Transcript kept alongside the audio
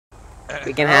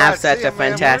We can have such a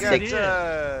man. fantastic. We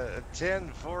got,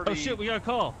 10:40. Oh shit, we got a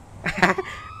call.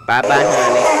 Bye bye,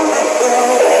 honey.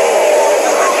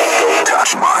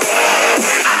 Touch my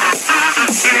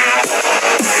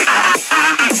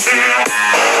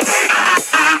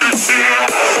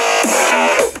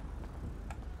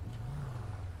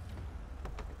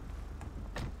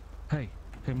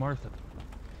Hey Martha.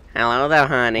 Hello there,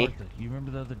 honey. Martha, you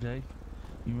remember the other day?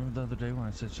 You remember the other day when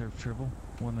I said Sheriff Tribble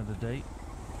wanted a date?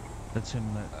 That's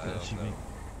him that she made.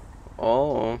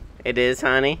 Oh, it is,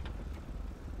 honey.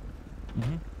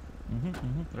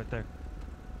 Right there.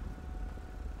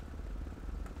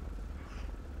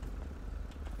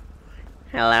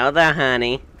 Hello there,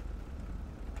 honey.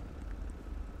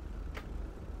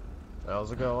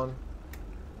 How's it going?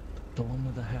 The one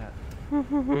with the hat.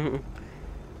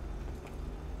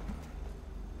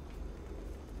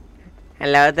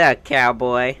 Hello there,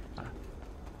 cowboy.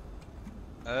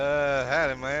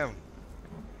 Howdy, ma'am.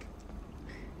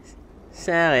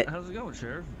 Sell it. How's it going,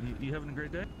 Sheriff? You having a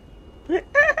great day? Well,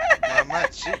 I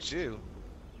might shoot you.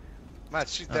 Might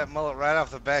shoot that mullet right off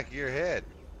the back of your head.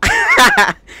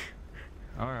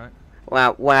 Alright.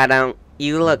 Well, why don't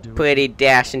you look pretty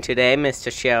dashing today,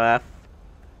 Mr. Sheriff?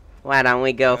 Why don't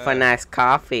we go for a nice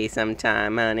coffee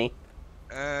sometime, honey?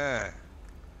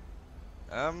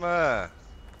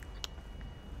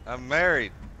 I'm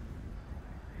married.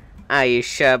 Are you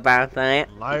sure about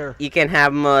that? Liar. You can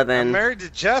have more than... I'm married to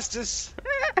Justice.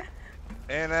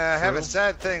 And have a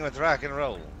sad thing with rock and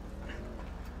roll.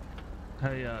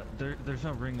 Hey, there's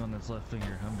no ring on his left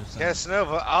finger. I'm just saying.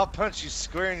 Casanova, I'll punch you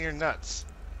square in your nuts.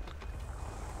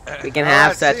 We can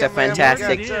have such a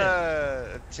fantastic... We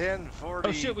got, 10:40.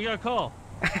 Oh shit, we got a call.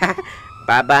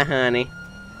 Bye bye, honey.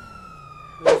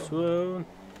 This road.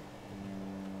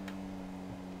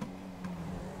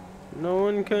 No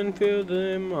one can feel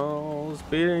them all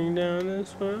speeding down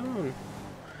this road.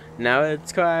 Now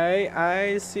it's quite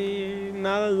icy,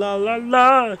 la la la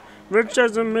la. Which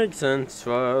doesn't make sense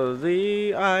for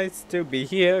the ice to be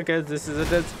here, cause this is a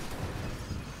desert.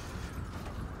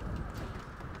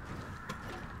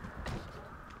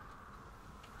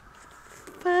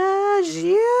 Fudge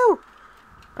you!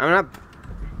 I'm not.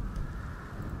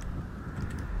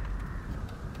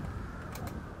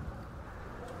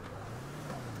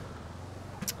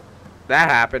 That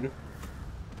happened.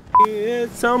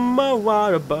 It's on my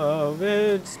water above,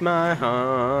 it's my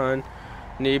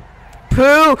honey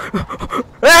poo.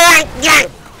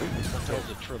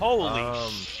 Holy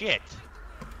shit.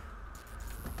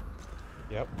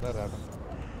 Yep, that happened.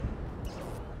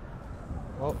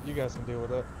 Well, you guys can deal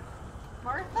with it.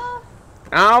 Martha?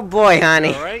 Oh boy,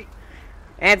 honey. All right.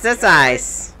 It's this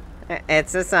ice.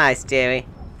 It's this ice, Jerry.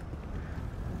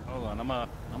 Hold on, I'm a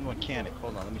mechanic.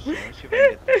 Hold on, let me see if I can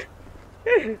get this.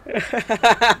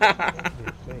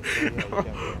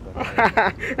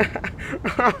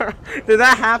 Did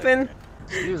that happen?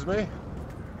 Excuse me.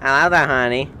 Hello there,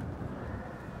 honey.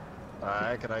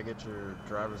 Alright, can I get your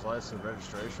driver's license,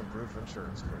 registration, proof,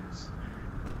 insurance, please?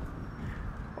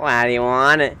 Why do you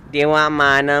want it? Do you want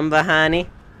my number, honey?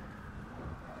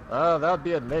 That'd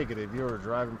be a negative. You were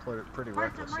driving pretty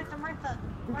reckless. Martha,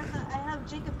 I have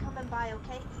Jacob coming by,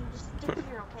 okay? You just stick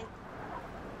here, okay?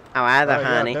 Oh, either,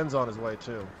 honey. Yeah, Ben's on his way,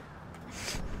 too.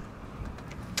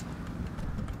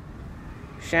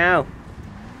 Show.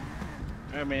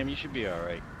 Alright, ma'am, you should be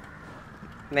alright.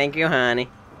 Thank you, honey.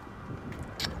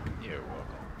 You're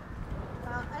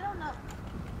welcome. I don't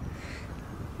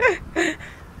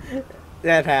know.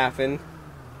 That happened.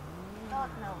 Oh,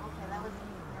 no, okay, that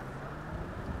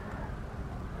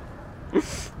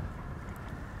was...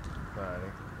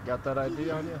 Alrighty. Got that ID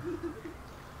on you?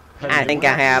 I think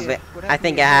I have it. I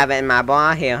think I have it in my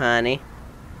bar here, honey.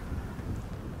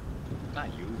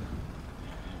 Not you.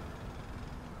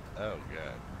 Oh,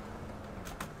 God.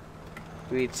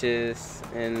 Reaches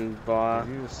in bar.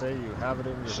 Did you say you have it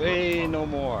in your Say book? no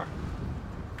more.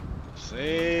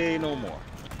 Say no more.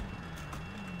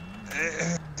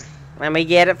 Let me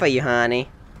get it for you, honey.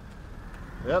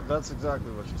 Yep, that's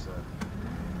exactly what you said.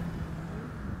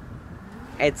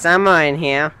 It's somewhere in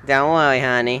here. Don't worry,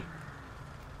 honey.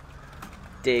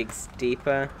 Digs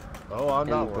deeper. Oh, I'm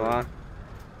not in worried. bar.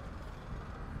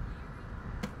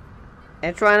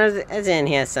 It's one of it's in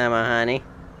here somewhere, honey.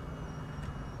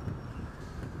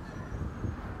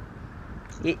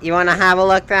 You want to have a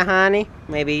look there, honey?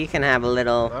 Maybe you can have a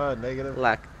little negative.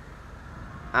 look.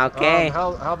 Okay.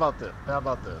 How about this? How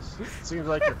about this? It seems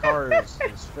like your car is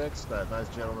fixed. That nice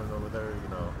gentleman over there, you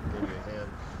know, gave you a hand.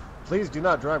 Please do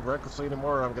not drive recklessly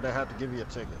anymore, or I'm gonna have to give you a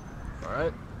ticket. All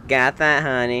right? Got that,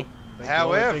 honey. The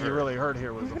only thing you really heard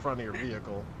here was the front of your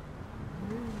vehicle.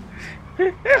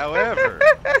 However,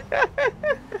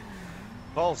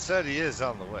 Paul said he is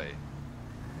on the way.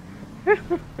 Ben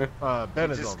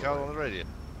He is just on the called way. on the radio.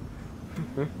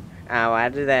 Oh, I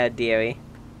do that, dearie.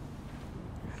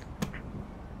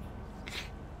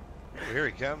 Oh, here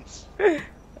he comes. Uh,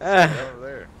 Over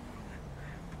there.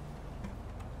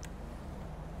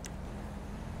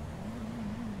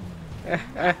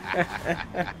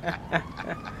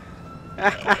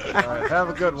 Alright, have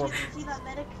a good one. See that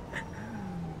medic?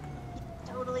 He's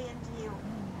totally into you.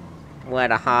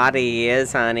 what a hottie he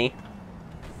is, honey.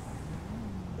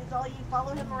 It's all you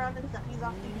follow him around and stuff. He's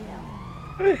off duty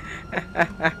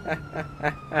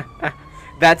now.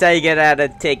 That's how you get out a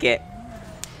ticket.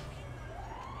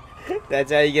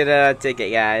 That's how you get out a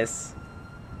ticket, guys.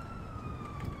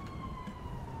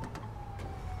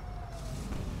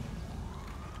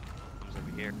 He's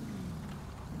over here.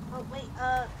 Oh wait,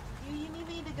 do you need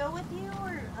me to go with you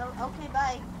or? Oh, okay,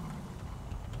 bye.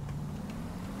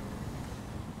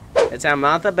 That's how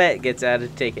Martha Bet gets out a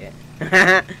ticket.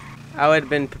 I would have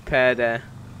been prepared to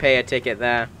pay a ticket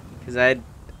there, because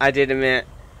I did admit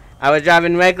I was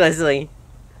driving recklessly,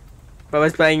 but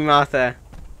was playing Martha.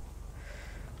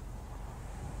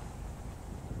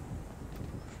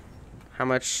 How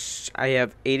much? I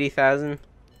have 80,000.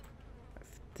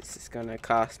 This is gonna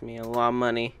cost me a lot of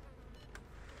money.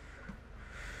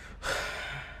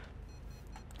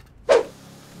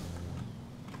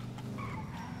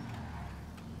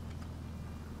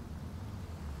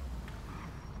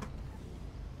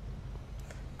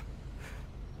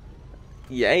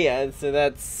 Yeah, so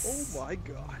that's... Oh my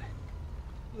god.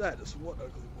 That is one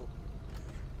ugly woman.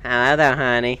 Hello there,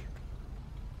 honey.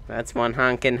 That's one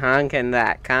honkin' in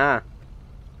that car.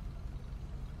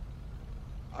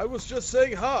 I was just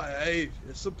saying hi. I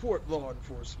support law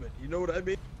enforcement. You know what I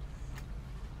mean?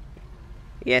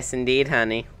 Yes, indeed,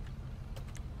 honey.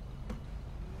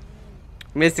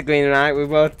 Mr. Green and I, we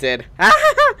both did.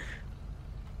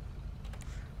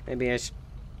 Maybe I should...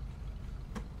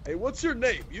 Hey, what's your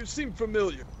name? You seem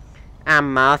familiar.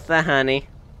 I'm Martha, honey.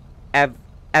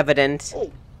 Evident.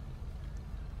 Oh.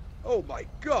 Oh my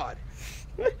god.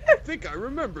 I think I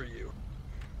remember you.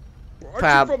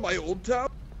 Aren't you from my old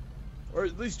town? Or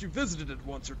at least you visited it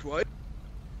once or twice.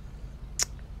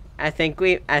 I think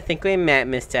we met,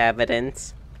 Mr.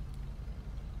 Evidence.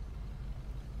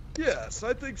 Yes,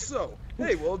 I think so.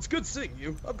 Hey, well, it's good seeing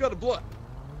you. I've got a blood.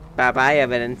 Bye-bye,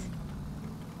 Evidence.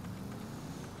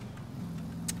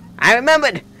 I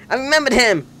remembered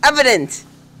him! Evident!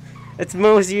 It's the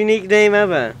most unique name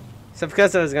ever. So of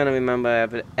course I was gonna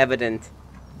remember Evident.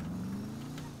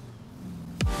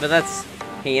 But that's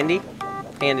handy.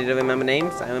 Handy to remember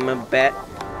names. I remember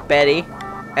Betty,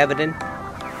 Evident,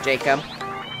 Jacob.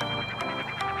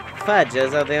 Fudge,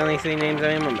 those are the only 3 names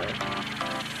I remember.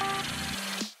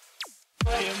 I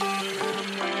am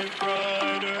the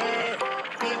Rider,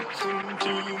 listen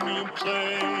to me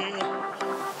play.